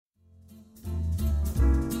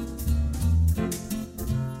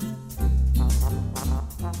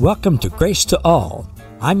Welcome to Grace to All.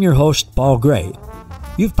 I'm your host, Paul Gray.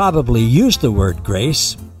 You've probably used the word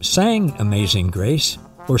grace, sang Amazing Grace,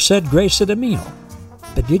 or said grace at a meal.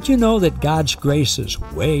 But did you know that God's grace is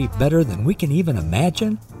way better than we can even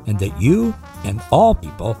imagine, and that you and all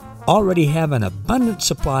people already have an abundant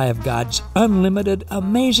supply of God's unlimited,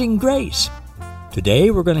 amazing grace? Today,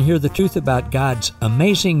 we're going to hear the truth about God's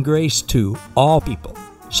amazing grace to all people.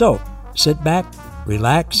 So, sit back,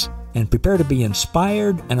 relax, and prepare to be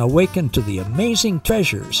inspired and awakened to the amazing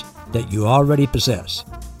treasures that you already possess.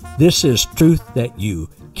 This is truth that you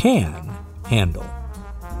can handle.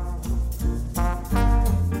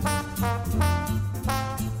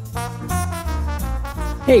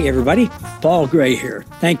 Hey everybody, Paul Gray here.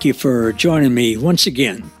 Thank you for joining me once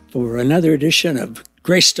again for another edition of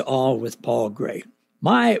Grace to All with Paul Gray.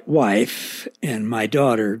 My wife and my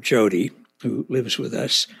daughter, Jody, who lives with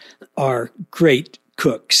us, are great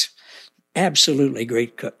cooks. Absolutely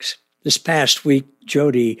great cooks. This past week,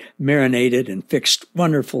 Jody marinated and fixed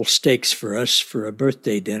wonderful steaks for us for a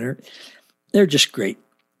birthday dinner. They're just great.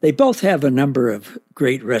 They both have a number of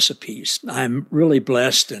great recipes. I'm really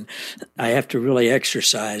blessed, and I have to really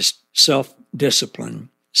exercise self-discipline,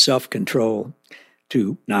 self-control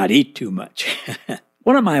to not eat too much.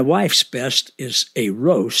 One of my wife's best is a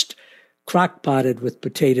roast, crock-potted with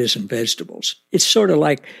potatoes and vegetables. It's sort of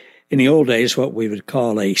like, in the old days, what we would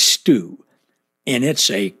call a stew, and it's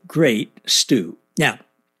a great stew. Now,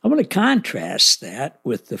 I want to contrast that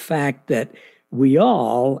with the fact that we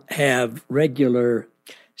all have regular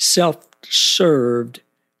self-served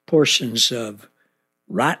portions of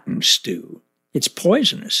rotten stew. It's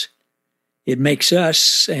poisonous. It makes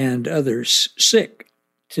us and others sick.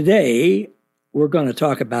 Today, we're going to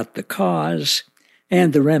talk about the cause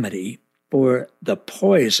and the remedy for the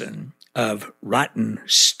poison of rotten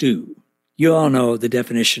stew. You all know the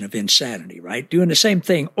definition of insanity, right? Doing the same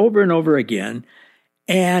thing over and over again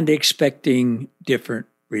and expecting different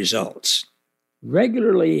results.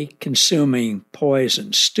 Regularly consuming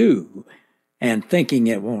poison stew and thinking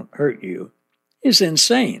it won't hurt you is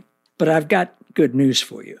insane. But I've got good news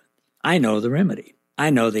for you. I know the remedy. I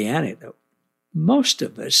know the antidote. Most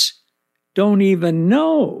of us don't even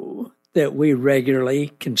know that we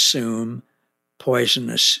regularly consume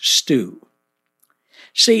poisonous stew.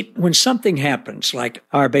 See, when something happens, like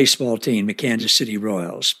our baseball team, the Kansas City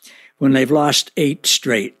Royals, when they've lost 8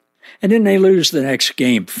 straight, and then they lose the next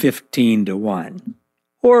game 15-1,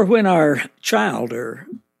 or when our child or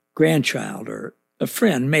grandchild or a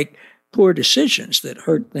friend make poor decisions that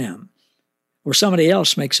hurt them, or somebody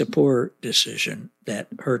else makes a poor decision that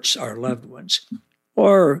hurts our loved ones,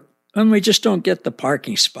 or when we just don't get the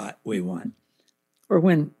parking spot we want, or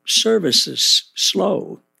when service is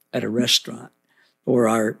slow at a restaurant, or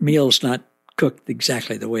our meal's not cooked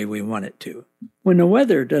exactly the way we want it to, when the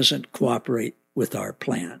weather doesn't cooperate with our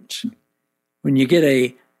plans, when you get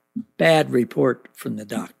a bad report from the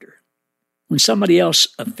doctor, when somebody else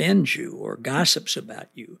offends you or gossips about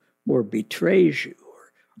you or betrays you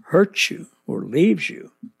or hurts you or leaves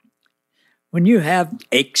you, when you have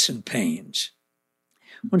aches and pains,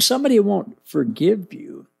 when somebody won't forgive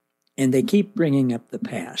you and they keep bringing up the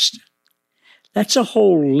past. That's a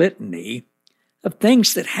whole litany of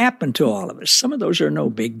things that happen to all of us. Some of those are no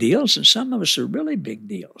big deals, and some of us are really big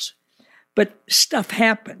deals. But stuff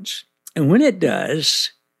happens. And when it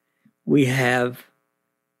does, we have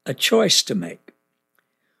a choice to make.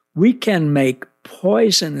 We can make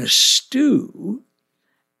poisonous stew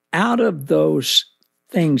out of those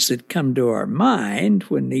things that come to our mind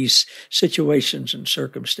when these situations and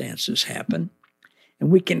circumstances happen. And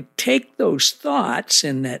we can take those thoughts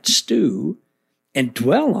in that stew and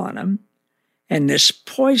dwell on them, and this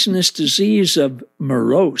poisonous disease of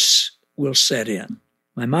morose will set in.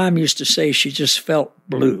 My mom used to say she just felt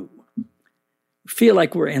blue. Feel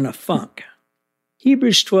like we're in a funk.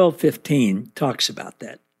 Hebrews 12:15 talks about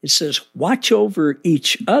that. It says, watch over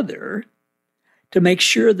each other to make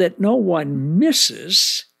sure that no one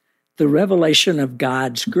misses the revelation of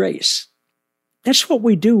God's grace. That's what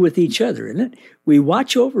we do with each other, isn't it? We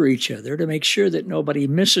watch over each other to make sure that nobody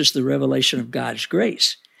misses the revelation of God's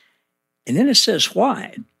grace. And then it says,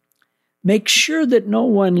 why? Make sure that no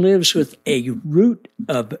one lives with a root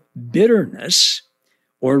of bitterness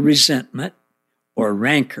or resentment or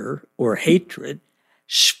rancor or hatred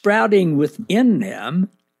sprouting within them,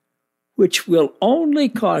 which will only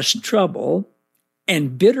cause trouble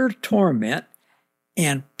and bitter torment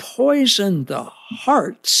and poison the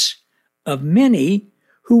hearts of many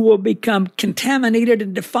who will become contaminated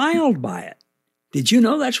and defiled by it. Did you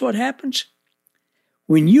know that's what happens?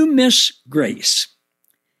 When you miss grace,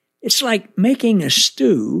 it's like making a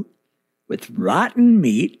stew with rotten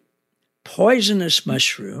meat, poisonous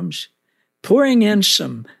mushrooms, pouring in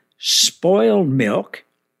some spoiled milk,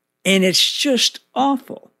 and it's just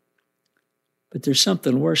awful. But there's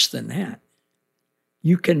something worse than that.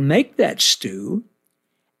 You can make that stew,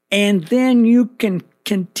 and then you can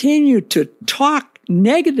continue to talk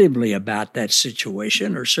negatively about that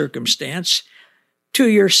situation or circumstance to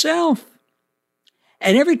yourself.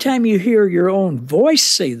 And every time you hear your own voice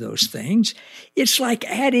say those things, it's like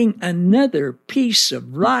adding another piece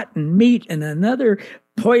of rotten meat and another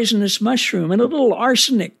poisonous mushroom and a little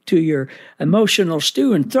arsenic to your emotional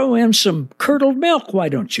stew, and throw in some curdled milk, why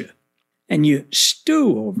don't you? And you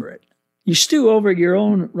stew over it. You stew over your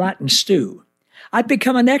own rotten stew. I've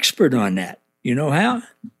become an expert on that. You know how?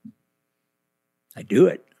 I do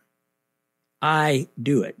it. I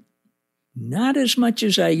do it. Not as much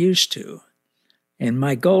as I used to. And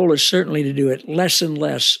my goal is certainly to do it less and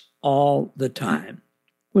less all the time.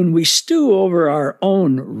 When we stew over our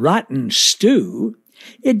own rotten stew,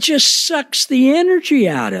 it just sucks the energy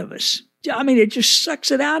out of us. I mean, it just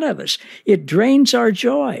sucks it out of us. It drains our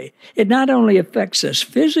joy. It not only affects us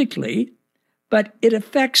physically, but it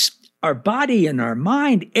affects our body and our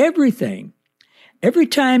mind, everything. Every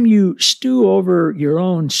time you stew over your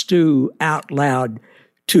own stew out loud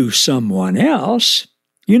to someone else,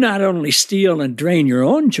 you not only steal and drain your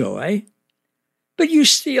own joy, but you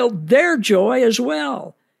steal their joy as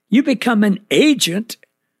well. You become an agent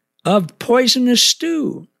of poisonous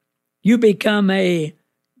stew. You become a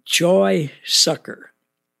joy sucker.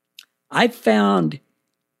 I've found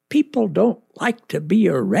people don't like to be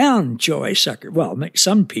around joy suckers. Well,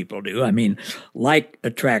 some people do. I mean, like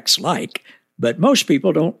attracts like, but most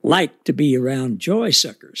people don't like to be around joy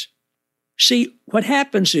suckers. See, what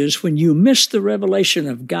happens is when you miss the revelation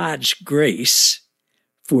of God's grace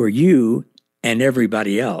for you and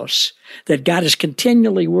everybody else, that God is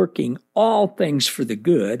continually working all things for the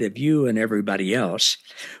good of you and everybody else,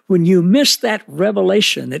 when you miss that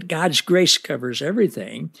revelation that God's grace covers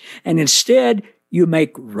everything, and instead you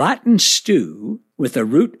make rotten stew with a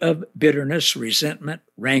root of bitterness, resentment,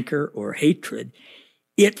 rancor, or hatred,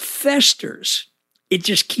 it festers. It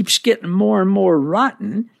just keeps getting more and more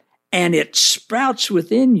rotten, and it sprouts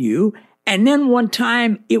within you. And then one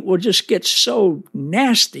time it will just get so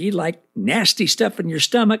nasty, like nasty stuff in your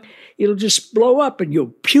stomach, it'll just blow up and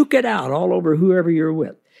you'll puke it out all over whoever you're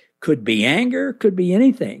with. Could be anger, could be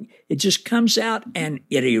anything. It just comes out and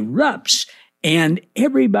it erupts, and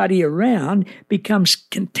everybody around becomes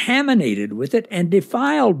contaminated with it and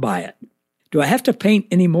defiled by it. Do I have to paint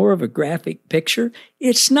any more of a graphic picture?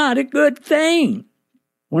 It's not a good thing.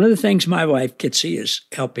 One of the things my wife, Kitsy, is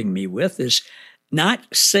helping me with is not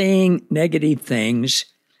saying negative things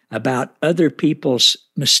about other people's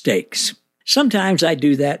mistakes. Sometimes I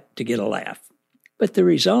do that to get a laugh, but the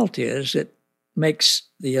result is it makes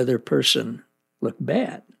the other person look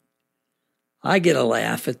bad. I get a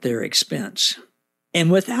laugh at their expense.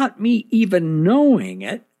 And without me even knowing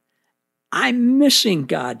it, I'm missing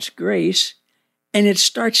God's grace, and it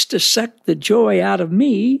starts to suck the joy out of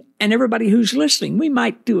me and everybody who's listening. We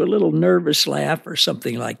might do a little nervous laugh or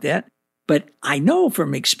something like that. But I know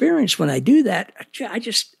from experience when I do that,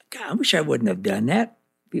 I wish I wouldn't have done that.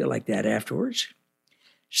 Feel like that afterwards.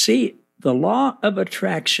 See, the law of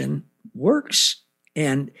attraction works.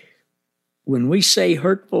 And when we say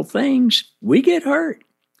hurtful things, we get hurt.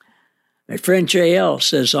 My friend J.L.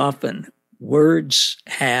 says often, words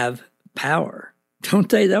have power. Don't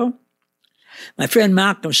they, though? My friend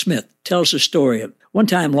Malcolm Smith tells a story of one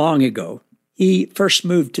time long ago. He first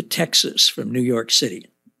moved to Texas from New York City.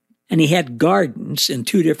 And he had gardens in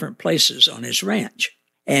 2 different places on his ranch.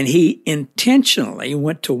 And he intentionally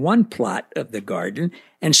went to one plot of the garden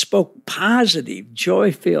and spoke positive,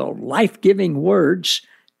 joy-filled, life-giving words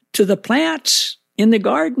to the plants in the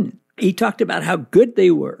garden. He talked about how good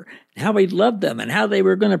they were, how he loved them, and how they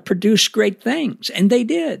were going to produce great things. And they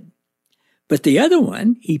did. But the other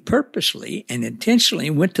one, he purposely and intentionally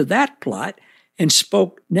went to that plot and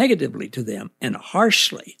spoke negatively to them and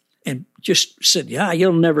harshly. And just said, yeah,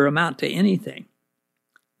 you'll never amount to anything.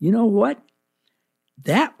 You know what?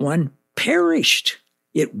 That one perished.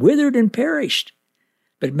 It withered and perished.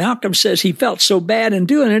 But Malcolm says he felt so bad in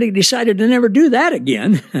doing it, he decided to never do that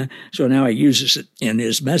again. So now he uses it in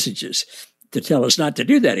his messages to tell us not to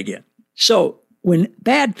do that again. So when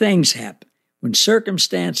bad things happen, when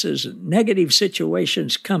circumstances and negative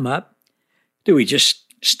situations come up, do we just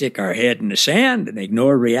stick our head in the sand and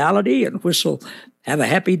ignore reality and whistle, have a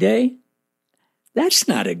happy day? That's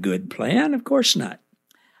not a good plan. Of course not.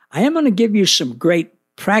 I am going to give you some great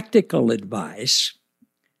practical advice,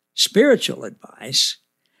 spiritual advice,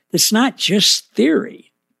 that's not just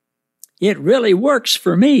theory. It really works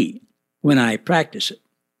for me when I practice it.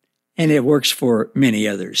 And it works for many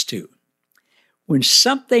others too. When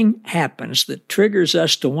something happens that triggers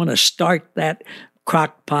us to want to start that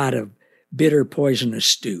crock pot of bitter, poisonous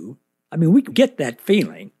stew, we get that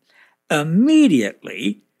feeling.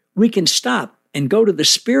 Immediately, we can stop and go to the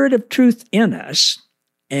Spirit of truth in us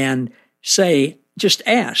and say, just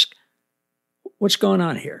ask, what's going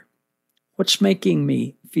on here? What's making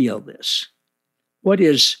me feel this? What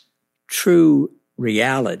is true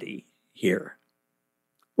reality here?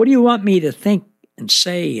 What do you want me to think and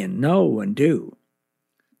say and know and do?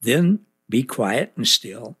 Then be quiet and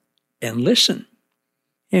still and listen,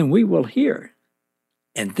 and we will hear.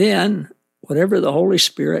 And then, whatever the Holy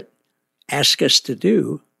Spirit asks us to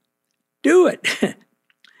do it.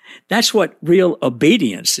 That's what real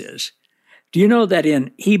obedience is. Do you know that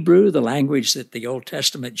in Hebrew, the language that the Old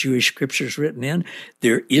Testament Jewish scripture is written in,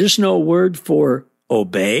 there is no word for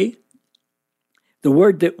obey? The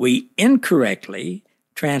word that we incorrectly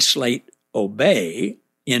translate obey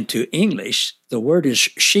into English, the word is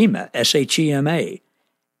shema, S-H-E-M-A,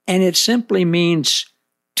 and it simply means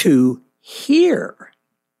to hear.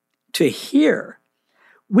 To hear.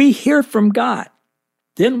 We hear from God.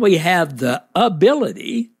 Then we have the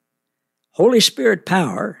ability, Holy Spirit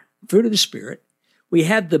power, fruit of the Spirit, we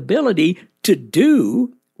have the ability to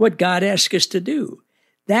do what God asks us to do.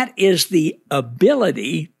 That is the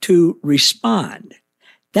ability to respond.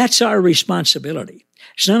 That's our responsibility.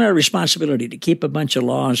 It's not our responsibility to keep a bunch of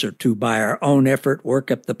laws or to, by our own effort, work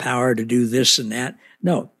up the power to do this and that.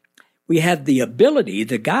 No, we have the ability,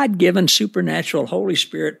 the God-given supernatural Holy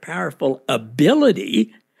Spirit powerful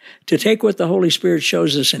ability to take what the Holy Spirit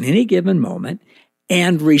shows us in any given moment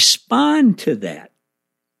and respond to that.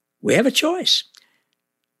 We have a choice.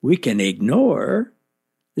 We can ignore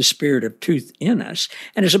the Spirit of truth in us.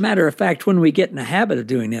 And as a matter of fact, when we get in the habit of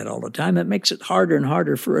doing that all the time, it makes it harder and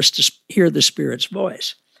harder for us to hear the Spirit's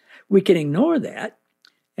voice. We can ignore that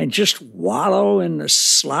and just wallow in the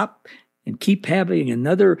slop and keep having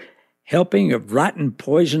another helping of rotten,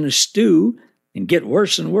 poisonous stew and get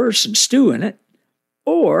worse and worse and stew in it.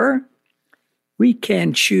 Or we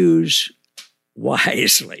can choose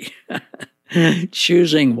wisely.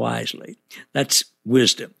 Choosing wisely. That's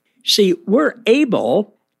wisdom. See, we're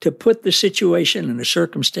able to put the situation and the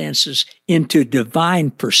circumstances into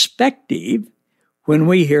divine perspective when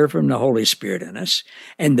we hear from the Holy Spirit in us,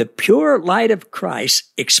 and the pure light of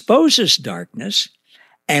Christ exposes darkness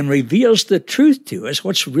and reveals the truth to us,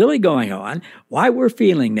 what's really going on, why we're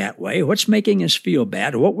feeling that way, what's making us feel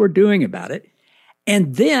bad, what we're doing about it.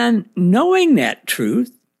 And then knowing that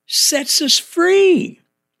truth sets us free.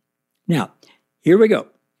 Now, here we go.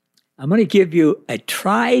 I'm going to give you a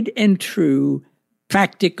tried and true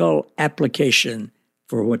practical application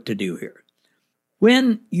for what to do here.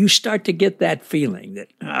 When you start to get that feeling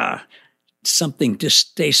that something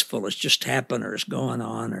distasteful has just happened or is going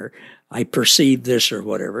on, or I perceive this or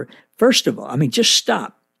whatever, first of all, just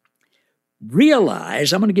stop.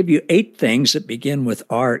 Realize, I'm going to give you 8 things that begin with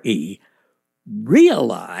R-E.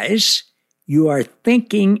 Realize you are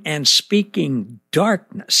thinking and speaking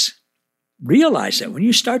darkness. Realize that when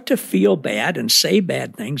you start to feel bad and say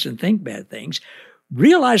bad things and think bad things,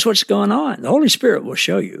 realize what's going on. The Holy Spirit will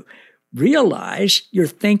show you. Realize you're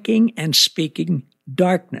thinking and speaking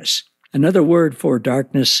darkness. Another word for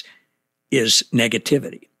darkness is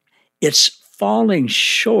negativity. It's falling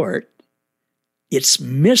short. It's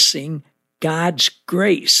missing God's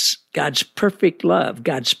grace, God's perfect love,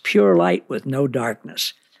 God's pure light with no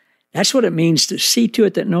darkness. That's what it means to see to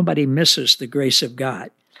it that nobody misses the grace of God.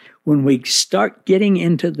 When we start getting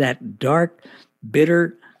into that dark,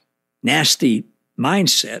 bitter, nasty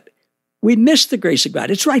mindset, we miss the grace of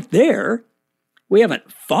God. It's right there. We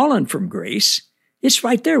haven't fallen from grace. It's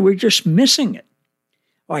right there. We're just missing it.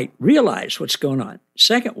 All right, realize what's going on.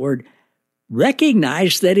 Second word,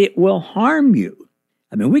 recognize that it will harm you.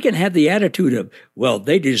 We can have the attitude of, well,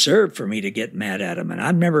 they deserve for me to get mad at them and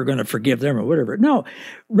I'm never going to forgive them or whatever. No,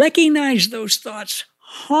 recognize those thoughts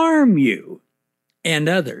harm you and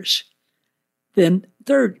others. Then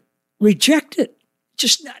third, reject it.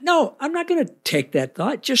 No, I'm not going to take that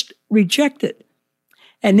thought. Just reject it.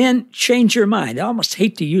 And then change your mind. I almost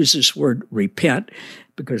hate to use this word repent,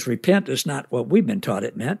 because repent is not what we've been taught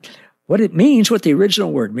it meant. What it means, what the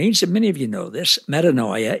original word means, and many of you know this,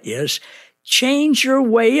 metanoia, is change your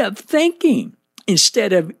way of thinking.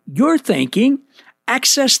 Instead of your thinking,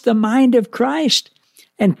 access the mind of Christ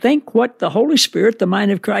and think what the Holy Spirit, the mind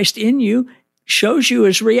of Christ in you, shows you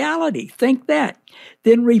as reality. Think that.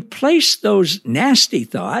 Then replace those nasty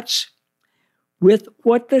thoughts with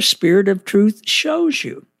what the Spirit of truth shows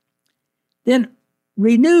you. Then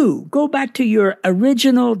renew. Go back to your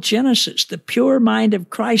original Genesis, the pure mind of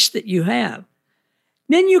Christ that you have.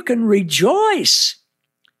 Then you can rejoice.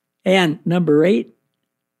 And number 8,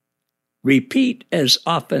 repeat as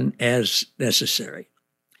often as necessary.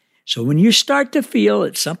 So when you start to feel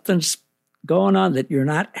that something's going on, that you're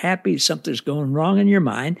not happy, something's going wrong in your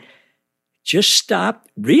mind, just stop,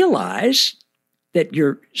 realize that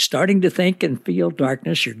you're starting to think and feel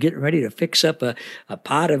darkness. You're getting ready to fix up a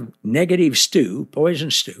pot of negative stew,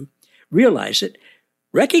 poison stew. Realize it,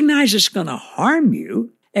 recognize it's going to harm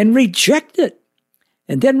you, and reject it.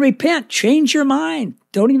 And then repent, change your mind.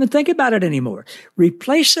 Don't even think about it anymore.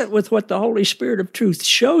 Replace it with what the Holy Spirit of truth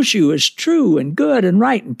shows you is true and good and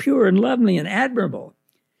right and pure and lovely and admirable.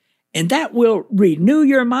 And that will renew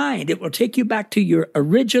your mind. It will take you back to your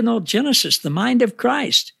original Genesis, the mind of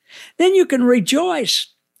Christ. Then you can rejoice.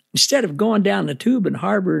 Instead of going down the tube and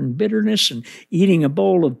harboring bitterness and eating a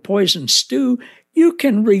bowl of poison stew, you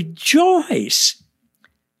can rejoice.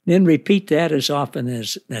 Then repeat that as often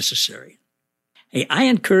as necessary. Hey, I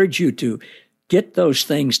encourage you to get those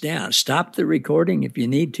things down. Stop the recording if you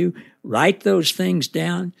need to. Write those things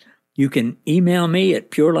down. You can email me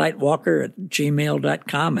at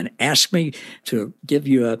purelight.walker@gmail.com and ask me to give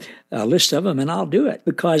you a list of them, and I'll do it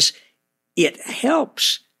because it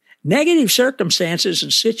helps. Negative circumstances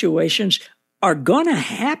and situations are going to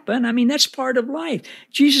happen. I mean, that's part of life.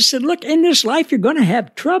 Jesus said, look, in this life, you're going to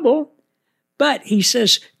have trouble. But he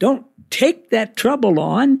says, don't take that trouble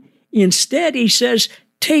on. Instead, he says,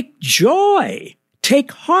 take joy,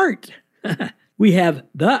 take heart. We have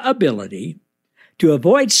the ability to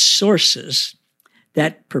avoid sources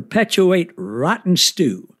that perpetuate rotten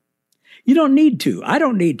stew. You don't need to. I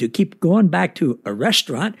don't need to keep going back to a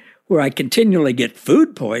restaurant where I continually get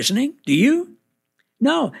food poisoning. Do you?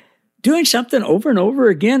 No. Doing something over and over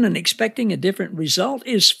again and expecting a different result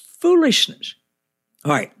is foolishness.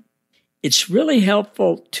 All right. It's really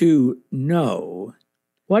helpful to know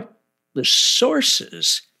what the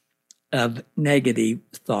sources of negative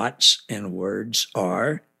thoughts and words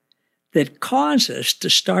are that cause us to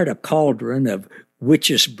start a cauldron of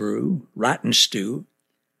witch's brew, rotten stew.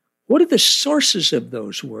 What are the sources of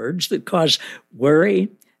those words that cause worry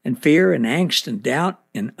and fear and angst and doubt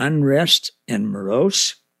and unrest and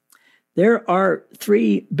morose? There are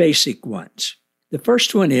 3 basic ones. The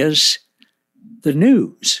first one is the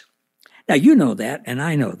news. Now, you know that, and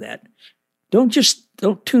I know that. Don't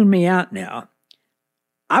tune me out now.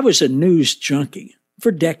 I was a news junkie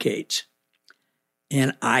for decades,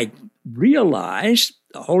 and I realized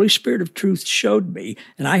the Holy Spirit of truth showed me,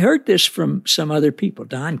 and I heard this from some other people,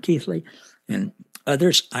 Don Keithley and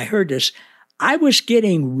others. I heard this. I was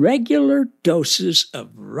getting regular doses of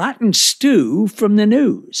rotten stew from the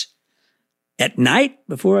news at night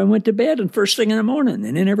before I went to bed and first thing in the morning.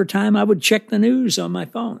 And then every time I would check the news on my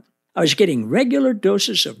phone, I was getting regular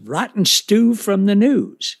doses of rotten stew from the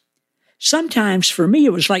news. Sometimes for me,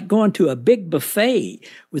 it was like going to a big buffet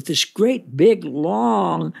with this great big,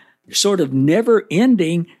 long, sort of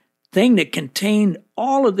never-ending thing that contained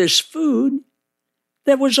all of this food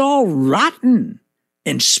that was all rotten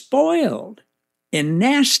and spoiled and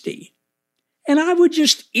nasty. And I would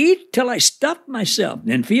just eat till I stuffed myself and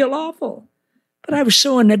then feel awful. But I was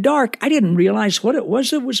so in the dark, I didn't realize what it was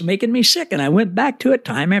that was making me sick. And I went back to it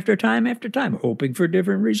time after time after time, hoping for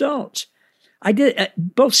different results. I did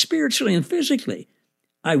both spiritually and physically.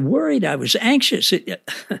 I worried. I was anxious.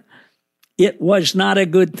 It was not a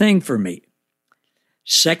good thing for me.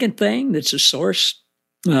 Second thing that's a source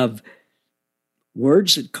of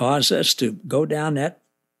words that cause us to go down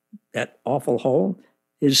that awful hole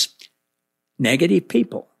is negative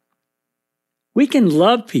people. We can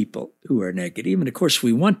love people who are negative, and of course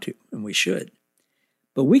we want to, and we should.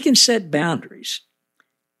 But we can set boundaries.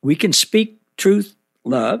 We can speak truth,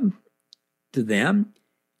 love to them,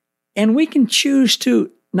 and we can choose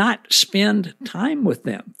to not spend time with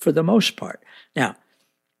them for the most part. Now,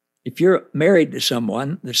 if you're married to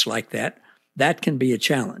someone that's like that, that can be a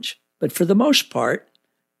challenge. But for the most part,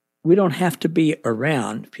 we don't have to be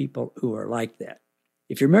around people who are like that.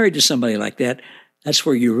 If you're married to somebody like that, that's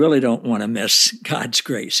where you really don't want to miss God's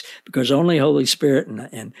grace, because only Holy Spirit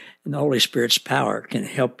and the Holy Spirit's power can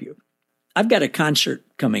help you. I've got a concert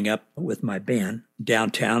coming up with my band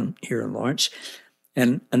downtown here in Lawrence,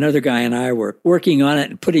 and another guy and I were working on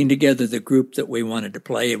it and putting together the group that we wanted to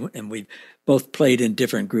play, and we've both played in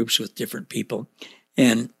different groups with different people,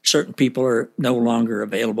 and certain people are no longer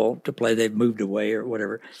available to play. They've moved away or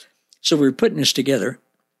whatever. So we were putting this together,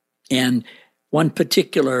 and one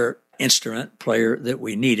particular instrument player that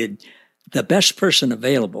we needed, the best person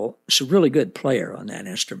available, is a really good player on that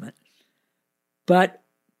instrument. But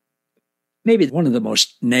maybe one of the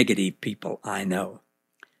most negative people I know.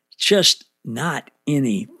 Just not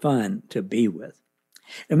any fun to be with.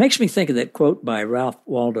 It makes me think of that quote by Ralph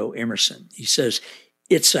Waldo Emerson. He says,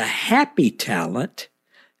 "It's a happy talent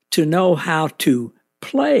to know how to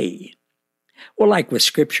play." Well, like with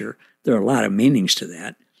Scripture, there are a lot of meanings to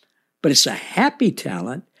that, but it's a happy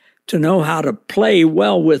talent to know how to play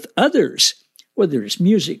well with others, whether it's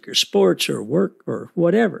music or sports or work or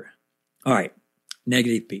whatever. All right,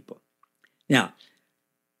 negative people. Now,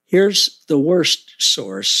 here's the worst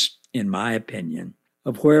source, in my opinion,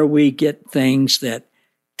 of where we get things that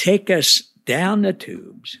take us down the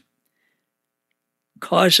tubes,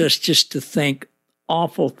 cause us just to think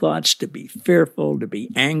awful thoughts, to be fearful, to be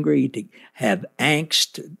angry, to have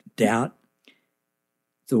angst, to doubt.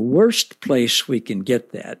 The worst place we can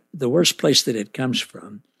get that, the worst place that it comes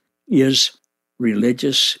from, is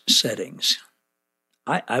religious settings.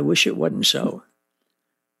 I wish it wasn't so,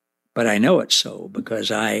 but I know it's so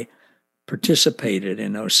because I participated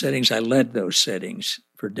in those settings. I led those settings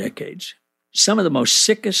for decades. Some of the most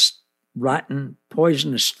sickest, rotten,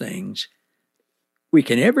 poisonous things we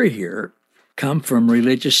can ever hear come from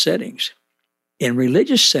religious settings. In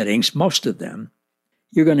religious settings, most of them,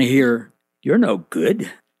 you're going to hear, "You're no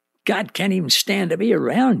good. God can't even stand to be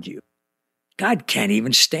around you. God can't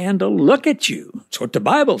even stand to look at you." That's what the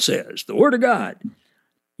Bible says, the Word of God.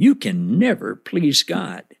 You can never please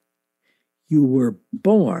God. You were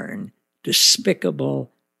born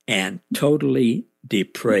despicable and totally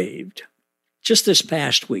depraved. Just this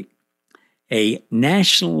past week, a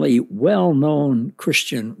nationally well-known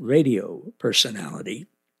Christian radio personality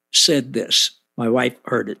said this. My wife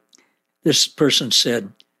heard it. This person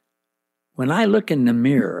said, "When I look in the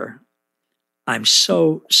mirror, I'm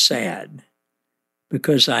so sad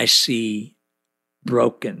because I see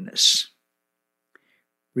brokenness."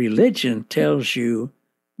 Religion tells you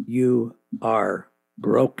you are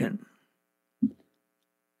broken,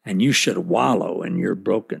 and you should wallow in your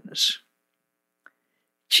brokenness.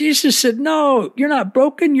 Jesus said, "No, you're not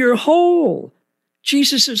broken, you're whole."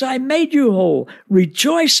 Jesus says, "I made you whole.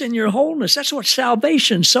 Rejoice in your wholeness." That's what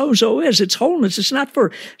salvation, sozo, is. It's wholeness. It's not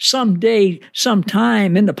for someday,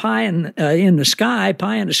 sometime in the pie in the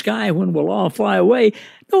sky when we'll all fly away.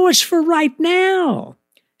 No, it's for right now.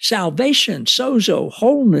 Salvation, sozo,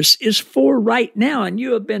 wholeness is for right now, and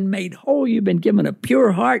you have been made whole. You've been given a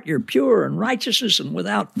pure heart. You're pure in righteousness and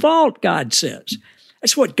without fault, God says.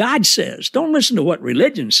 That's what God says. Don't listen to what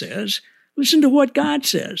religion says. Listen to what God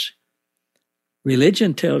says.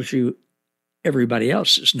 Religion tells you everybody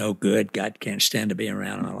else is no good. God can't stand to be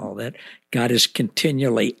around and all that. God is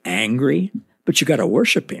continually angry, but you got to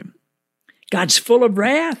worship him. God's full of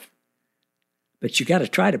wrath, but you got to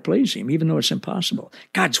try to please him, even though it's impossible.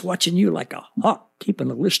 God's watching you like a hawk, keeping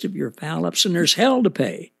a list of your foul-ups, and there's hell to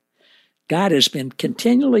pay. God has been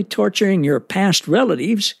continually torturing your past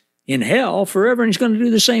relatives in hell forever, and he's going to do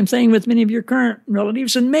the same thing with many of your current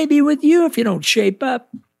relatives, and maybe with you if you don't shape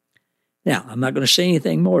up. Now, I'm not going to say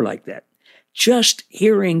anything more like that. Just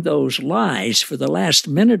hearing those lies for the last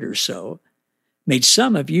minute or so made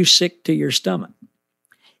some of you sick to your stomach.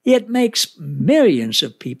 It makes millions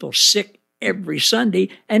of people sick every Sunday,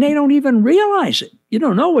 and they don't even realize it. You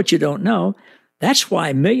don't know what you don't know. That's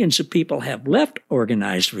why millions of people have left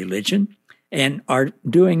organized religion and are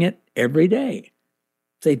doing it every day.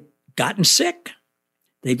 They've gotten sick.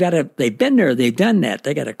 They've been there, they've done that.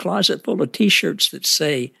 They got a closet full of T-shirts that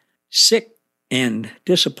say sick and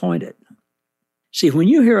disappointed. See, when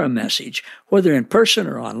you hear a message, whether in person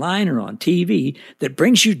or online or on TV, that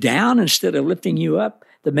brings you down instead of lifting you up,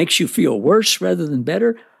 that makes you feel worse rather than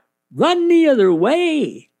better, run the other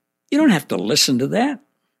way. You don't have to listen to that.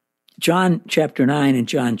 John chapter 9 and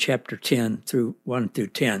John chapter 10 through 1 through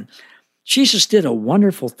 10, Jesus did a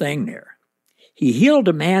wonderful thing there. He healed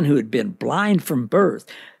a man who had been blind from birth.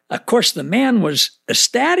 Of course, the man was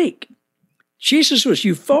ecstatic. Jesus was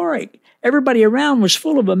euphoric. Everybody around was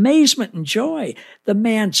full of amazement and joy. The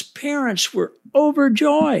man's parents were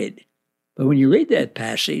overjoyed. But when you read that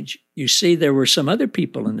passage, you see there were some other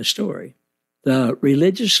people in the story. The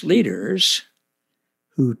religious leaders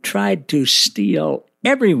who tried to steal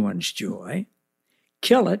everyone's joy,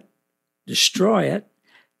 kill it, destroy it,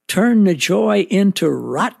 turn the joy into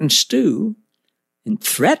rotten stew, and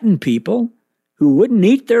threaten people who wouldn't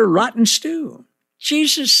eat their rotten stew.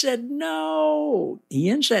 Jesus said, no. He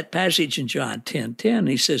ends that passage in John 10:10.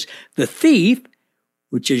 He says, the thief,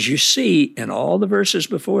 which as you see in all the verses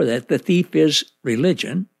before that, the thief is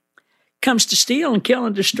religion, comes to steal and kill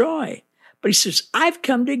and destroy. But he says, I've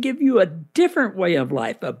come to give you a different way of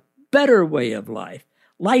life, a better way of life,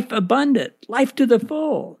 life abundant, life to the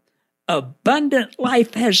full, abundant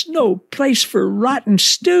life has no place for rotten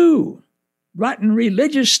stew, rotten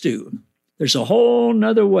religious stew. There's a whole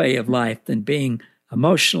nother way of life than being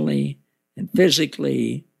emotionally and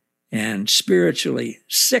physically and spiritually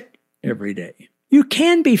sick every day. You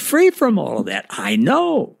can be free from all of that. I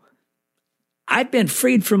know. I've been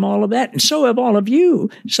freed from all of that, and so have all of you.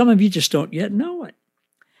 Some of you just don't yet know it.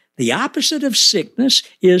 The opposite of sickness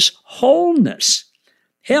is wholeness,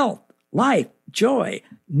 health, life, joy,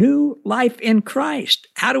 new life in Christ.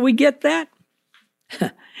 How do we get that?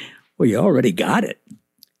 Well, you already got it.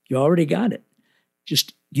 You already got it.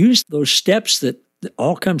 Just use those steps that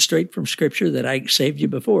all come straight from Scripture that I saved you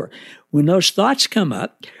before. When those thoughts come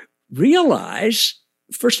up, realize,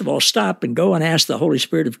 first of all, stop and go and ask the Holy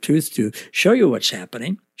Spirit of truth to show you what's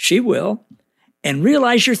happening. She will. And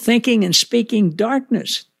realize you're thinking and speaking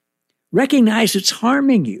darkness. Recognize it's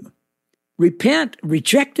harming you. Repent,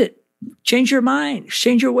 reject it, change your mind,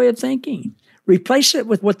 change your way of thinking. Replace it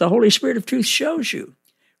with what the Holy Spirit of truth shows you.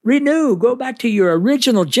 Renew, go back to your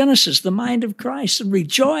original Genesis, the mind of Christ, and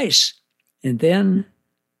rejoice. And then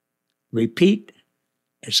repeat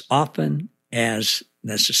as often as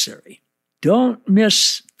necessary. Don't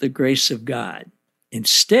miss the grace of God.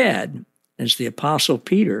 Instead, as the Apostle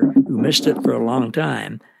Peter, who missed it for a long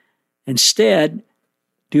time, instead,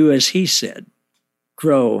 do as he said,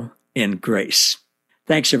 grow in grace.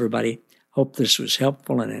 Thanks, everybody. Hope this was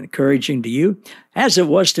helpful and encouraging to you, as it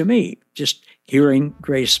was to me, just hearing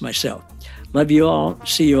grace myself. Love you all.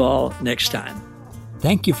 See you all next time.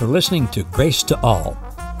 Thank you for listening to Grace to All.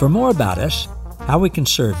 For more about us, how we can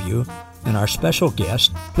serve you, and our special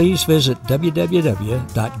guest, please visit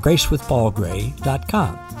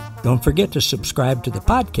www.gracewithpaulgray.com. Don't forget to subscribe to the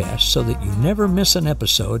podcast so that you never miss an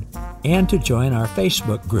episode, and to join our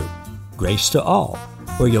Facebook group, Grace to All,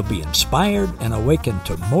 where you'll be inspired and awakened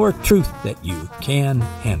to more truth that you can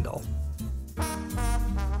handle.